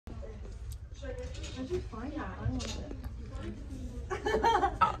I did find that. I want it.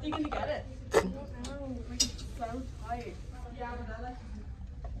 You're gonna get it. No, like it's so tight. Yeah, but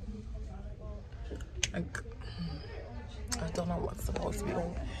I don't know what's supposed to be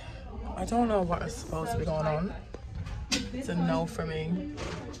going. I don't know what is supposed to be going on. It's a no for me.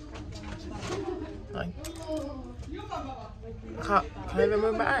 Like, can I even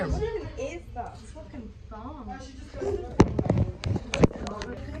move my arm? what even is that? It's fucking thong.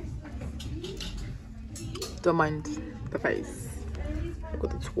 Don't mind the face. Look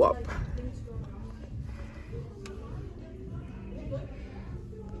at the twop.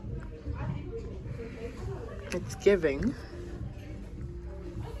 It's giving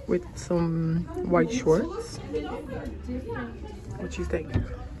with some white shorts. What you think?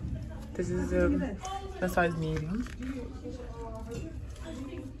 This is a size medium.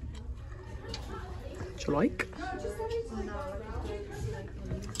 Do you like?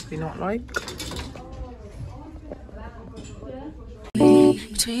 Do you not like?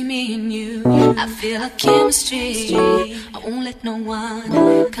 Between me and you, I feel a chemistry. I won't let no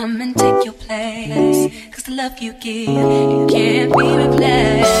one come and take your place. Cause the love you give, it can't be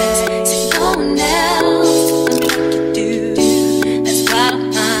replaced. See no one else, let me like you do. That's why I don't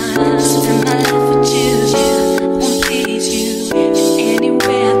mind. Spend my life with you. I wanna please you in any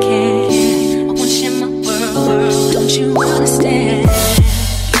way I can. I wanna share my world, don't you understand?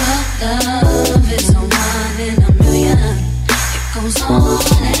 Your love is a one in a million. It goes on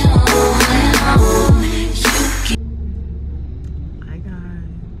and on and on. You keep. Hi guys.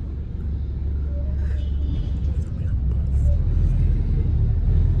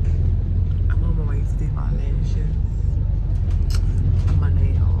 I'm on my way to do my lashes and my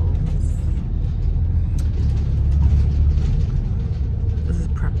nails. This is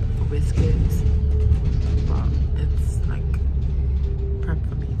prep for Wizkid, but it's like prep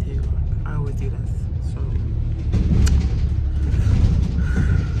for me too. Like, I always do this, so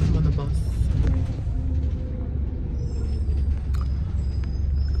I'm on the bus.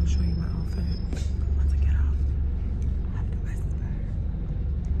 I'll show you my outfit once I get off. I have to whisper.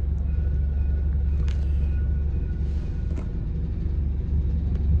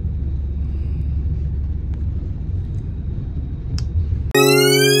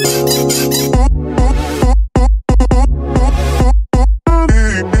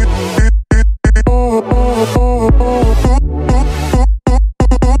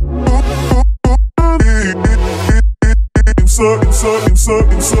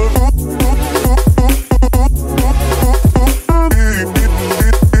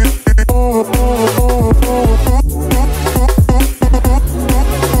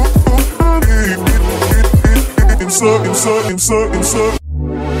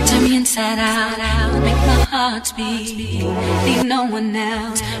 Turn me inside out, make my heart beat. Need no one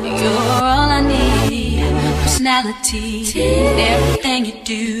else, you're all I need. Personality, everything you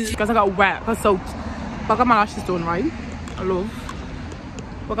do. Because I got wet, I got soaked. But I got my lashes done, right? I love.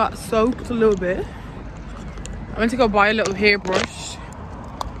 I got soaked a little bit. I went to go buy a little hairbrush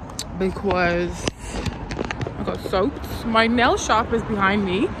because I got soaked. My nail shop is behind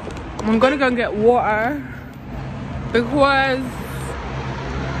me. I'm gonna go and get water because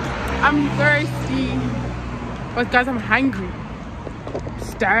I'm thirsty. But guys, I'm hungry. I'm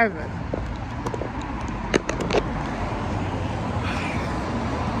starving.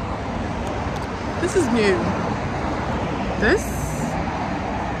 This is new. This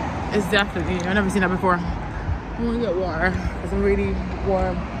is definitely new. I've never seen that before. I'm gonna get water because I'm really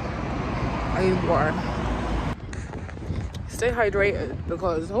warm. I need water. Stay hydrated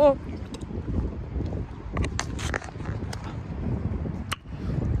because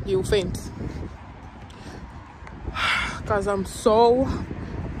you'll faint. Guys, I'm so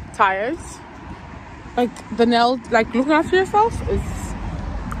tired. Like the nail, like looking after yourself it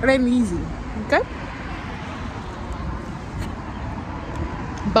ain't easy, okay?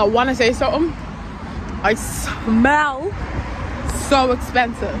 But when I say something, I smell so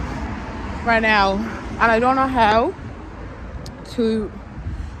expensive right now, and I don't know how to. Do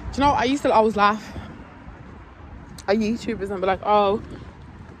you know? I used to always laugh at YouTubers and be like, "Oh,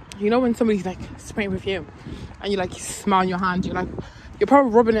 you know when somebody's like spraying perfume, and you like smell in your hand, you're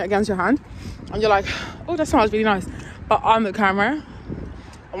probably rubbing it against your hand, and you're like, oh, that smells really nice." But on the camera,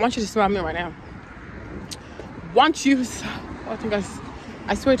 I want you to smell me right now. Want you?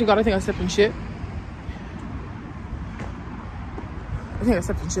 I swear to God, I think I stepped in shit.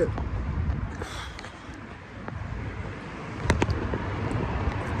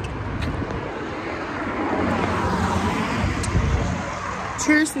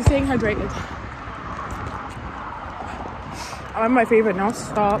 Cheers to staying hydrated. I'm my favorite now.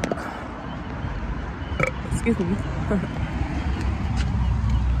 Stop. Excuse me.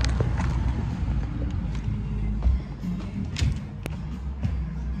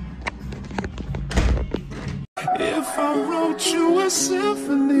 If I wrote you a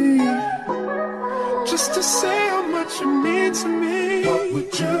symphony, just to say how much you mean to me, what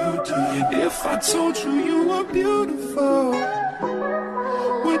would you do? If I told you you were beautiful,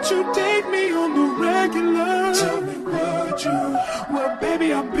 would you date me on the regular? Tell me, would you? Well,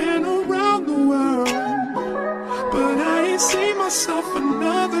 baby, I've been around the world, but I ain't seen myself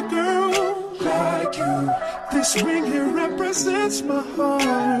another girl like you. This ring here represents my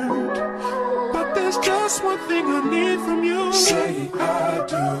heart, but there's just one thing I need from you. Say I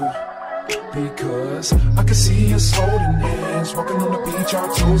do. Because I can see us holding hands, walking on the beach, our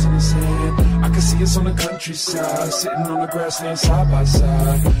toes in the sand. I can see us on the countryside, sitting on the grassland side by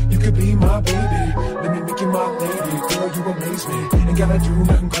side. You could be my baby, let me make you my lady. Girl, you amaze me, ain't gotta do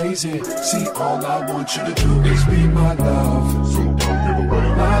nothing crazy. See, all I want you to do is be my love. So don't give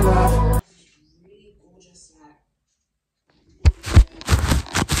away my love. Really gorgeous, like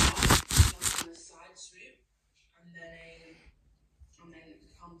a side swoop, and then it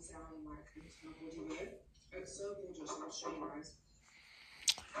comes down like into my body here. It's so gorgeous. I'll show you guys.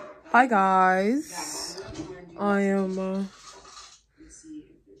 Hi guys. I am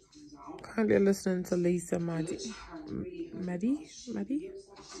currently listening to Lisa Maddie.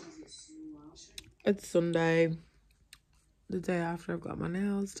 It's Sunday, the day after I've got my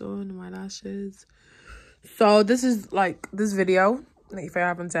nails done and my lashes. So this is like this video, like if I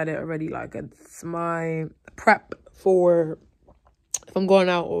haven't said it already, like it's my prep for if I'm going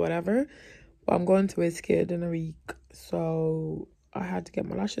out or whatever. But I'm going to Wizkid in a week, so I had to get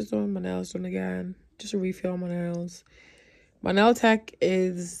my lashes done, my nails done again, just a refill on my nails. My nail tech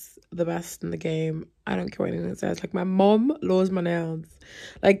is the best in the game. I don't care what anyone says. Like, my mom loves my nails.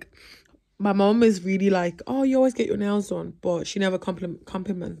 Like, my mom is really like, oh, you always get your nails done, but she never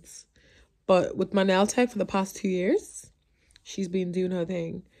compliments. But with my nail tech for the past 2 years, she's been doing her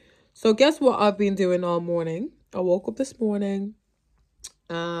thing. So guess what I've been doing all morning? I woke up this morning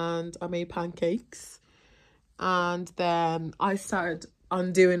and I made pancakes. And then I started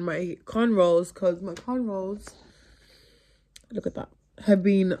undoing my cornrows, because my cornrows, look at that, have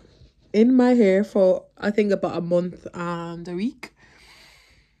been in my hair for I think about a month and a week.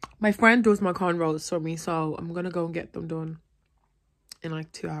 My friend does my cornrows for me, so I'm gonna go and get them done in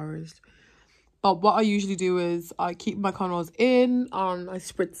like 2 hours. But what I usually do is I keep my cornrows in and I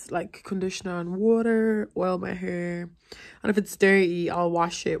spritz like conditioner and water, oil my hair, and if it's dirty I'll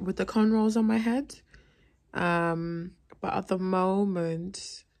wash it with the cornrows on my head. But at the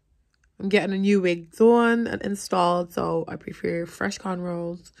moment I'm getting a new wig done and installed, so I prefer fresh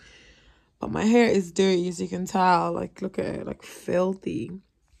cornrows. But my hair is dirty, as you can tell. Like, look at it, like filthy.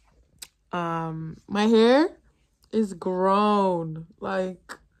 My hair is grown.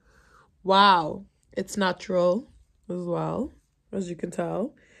 Like, wow. It's natural as well, as you can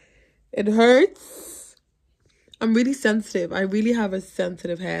tell. It hurts. I'm really sensitive. I really have a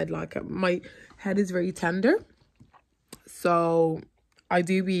sensitive head. Like, my head is very tender. So I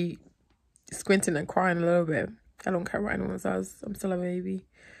do be squinting and crying a little bit. I don't care what anyone says. I'm still a baby.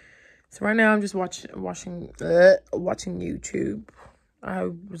 So right now I'm just watching YouTube. I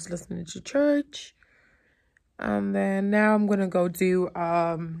was listening to church, and then now I'm gonna go do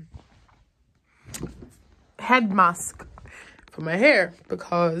head mask for my hair,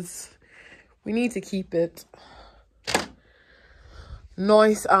 because we need to keep it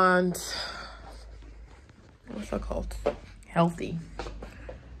nice and what's that called? Healthy.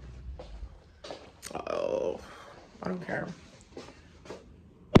 Oh, I don't care.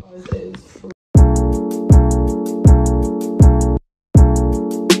 It is.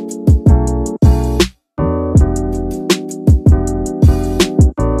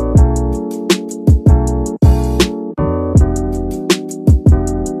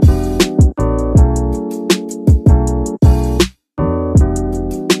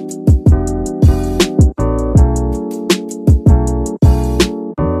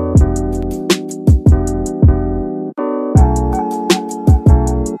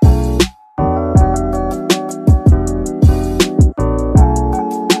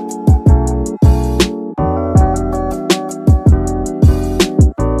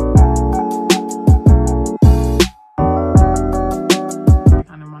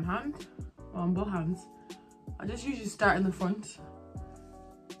 On both hands. I just usually start in the front.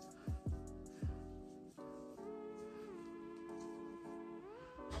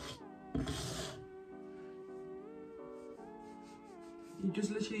 You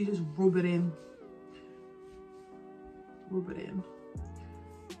just literally just rub it in. Rub it in.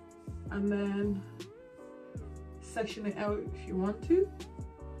 And then section it out if you want to.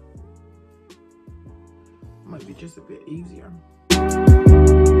 Might be just a bit easier.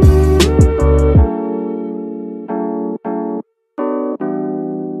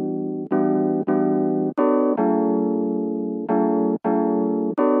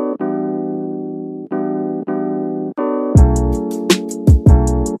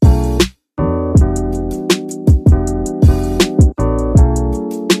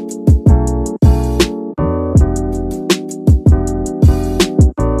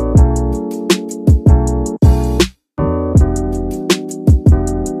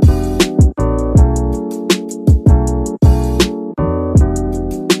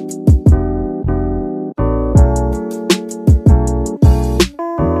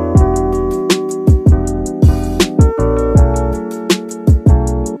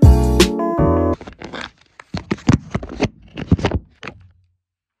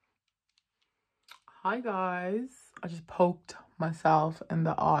 Hi guys, I just poked myself in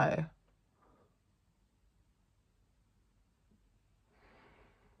the eye.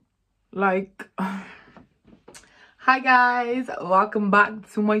 Like, hi guys, welcome back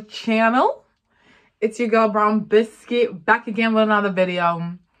to my channel. It's your girl Brown Biscuit back again with another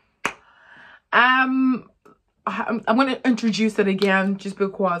video. I'm gonna introduce it again just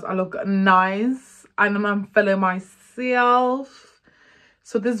because I look nice and I'm feeling myself.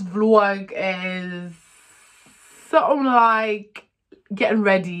 So this vlog is something like getting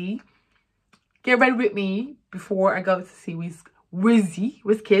ready. Get ready with me before I go to see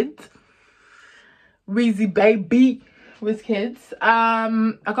Wizkid. Wizzy baby Wizkid.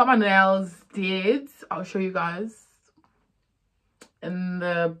 I got my nails did. I'll show you guys in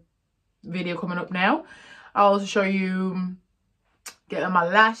the video coming up now. I'll also show you getting my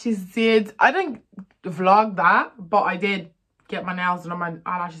lashes did. I didn't vlog that, but I did get my nails done and my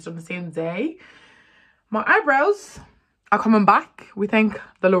eyelashes on the same day. My eyebrows are coming back, we thank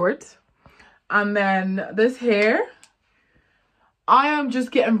the Lord. And then this hair, I am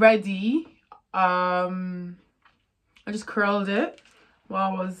just getting ready. I just curled it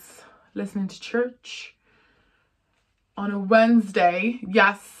while I was listening to church on a Wednesday.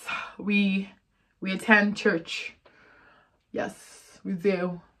 Yes, we attend church. Yes, we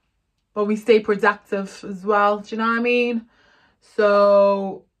do. But we stay productive as well, do you know what I mean?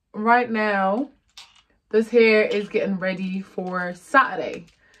 So right now, this hair is getting ready for Saturday.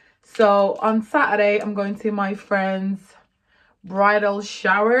 So on Saturday, I'm going to my friend's bridal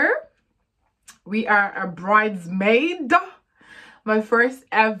shower. We are a bridesmaid. My first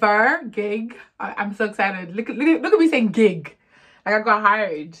ever gig. I'm so excited. Look at me saying gig. Like I got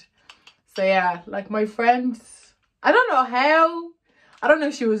hired. So yeah, like my friend, I don't know how. I don't know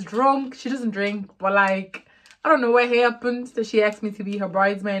if she was drunk. She doesn't drink, but like, I don't know what happened that she asked me to be her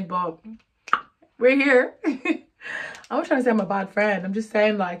bridesmaid, but we're here. I'm not trying to say I'm a bad friend. I'm just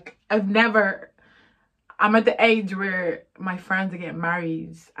saying like, I'm at the age where my friends are getting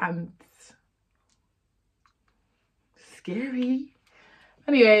married and scary.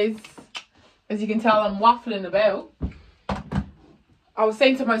 Anyways, as you can tell, I'm waffling about. I was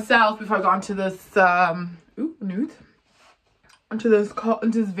saying to myself before I got into this, into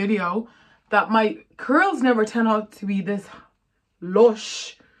this video, that my curls never turn out to be this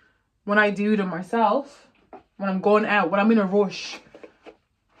lush when I do them myself, when I'm going out, when I'm in a rush.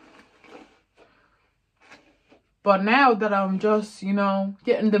 But now that I'm just, you know,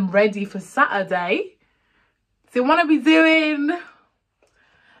 getting them ready for Saturday, so what I be doing,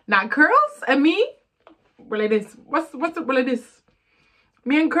 not curls and me, we're like this. What's it, we're like this?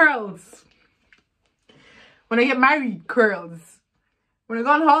 Me and curls. When I get married, curls. When I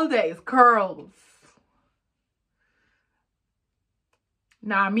go on holidays, curls.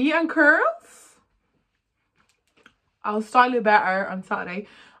 Nah, me and curls. I'll style it better on Saturday.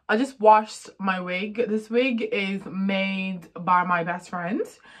 I just washed my wig. This wig is made by my best friend.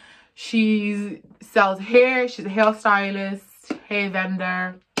 She sells hair. She's a hairstylist, hair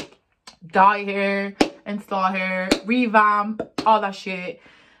vendor, dye hair, install hair, revamp, all that shit.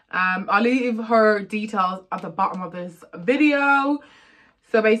 I'll leave her details at the bottom of this video.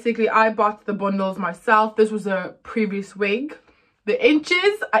 So basically, I bought the bundles myself. This was a previous wig. The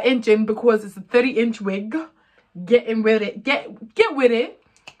inches are inching because it's a 30-inch wig. Get in with it. Get with it.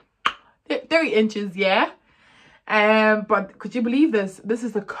 30 inches, yeah. But could you believe this? This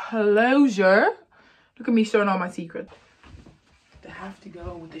is the closure. Look at me showing all my secrets. They have to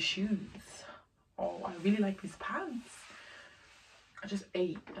go with the shoes. Oh, I really like these pants. I just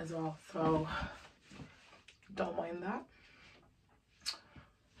ate as well, so don't mind that.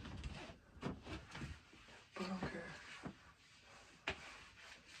 But okay.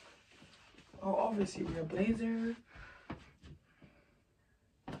 Oh, obviously wear a blazer.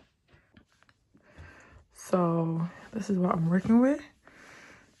 So this is what I'm working with.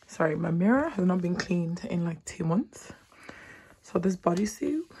 Sorry, my mirror has not been cleaned in like 2 months. So this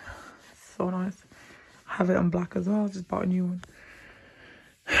bodysuit, so nice. I have it on black as well. I just bought a new one.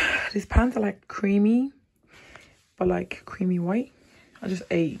 These pants are like creamy, but like creamy white. I just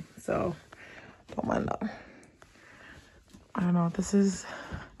ate, so don't mind that. I don't know. This is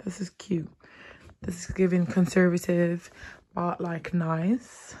cute. This is giving conservative, but like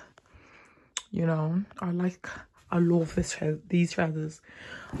nice. You know, I love these trousers.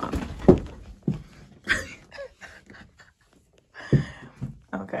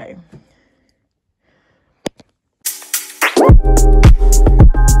 Okay.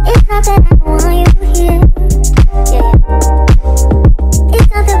 It's not that I want you here. Yeah. It's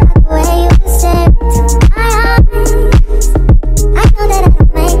something about the way you say it to my eyes. I know that I don't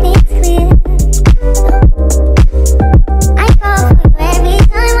make things clear. I fall for you every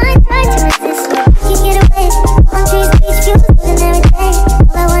time I try to resist. Can't get away. Palm trees, beach views, and everything.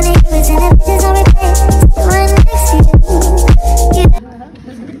 All I wanna do is end up just on replay. Still right next to you.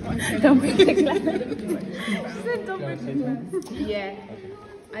 Don't break the glass. Don't break the glass. Yeah.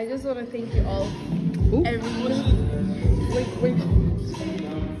 I just want to thank you all.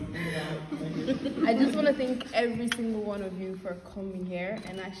 I just want to thank every single one of you for coming here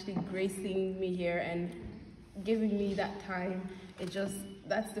and actually gracing me here and giving me that time.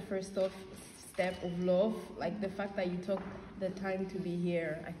 That's the first step of love. Like the fact that you took the time to be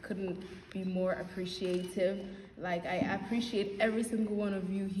here. I couldn't be more appreciative. Like I appreciate every single one of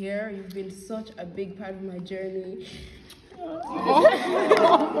you here. You've been such a big part of my journey.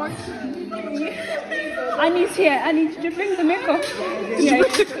 Annie's here. Annie, did you bring the makeup? Yeah.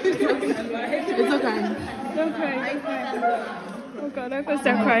 It's okay. Don't cry. Oh God, I first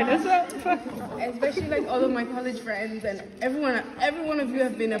start crying as well. Especially like all of my college friends and every one of you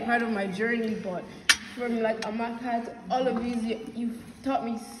have been a part of my journey. But from like Amaka to all of you've taught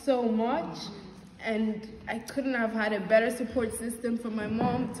me so much. And I couldn't have had a better support system from my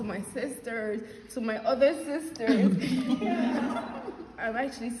mom to my sisters to my other sisters. I'm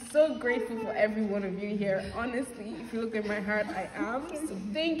actually so grateful for every one of you here. Honestly, if you look at my heart, I am. So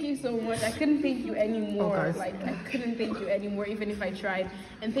thank you so much. I couldn't thank you anymore. I couldn't thank you anymore, even if I tried.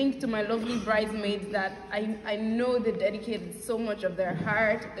 And thanks to my lovely bridesmaids that I know they dedicated so much of their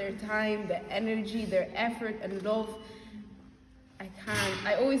heart, their time, their energy, their effort and love.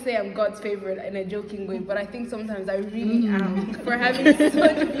 I always say I'm God's favorite in a joking way, but I think sometimes I really am for having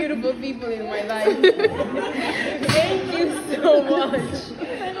such beautiful people in my life. Thank you so much.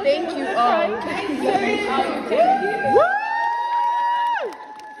 Thank you all.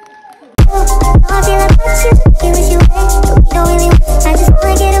 I feel like you, give us your way, but we don't really, I just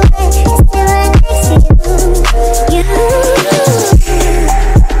wanna get away.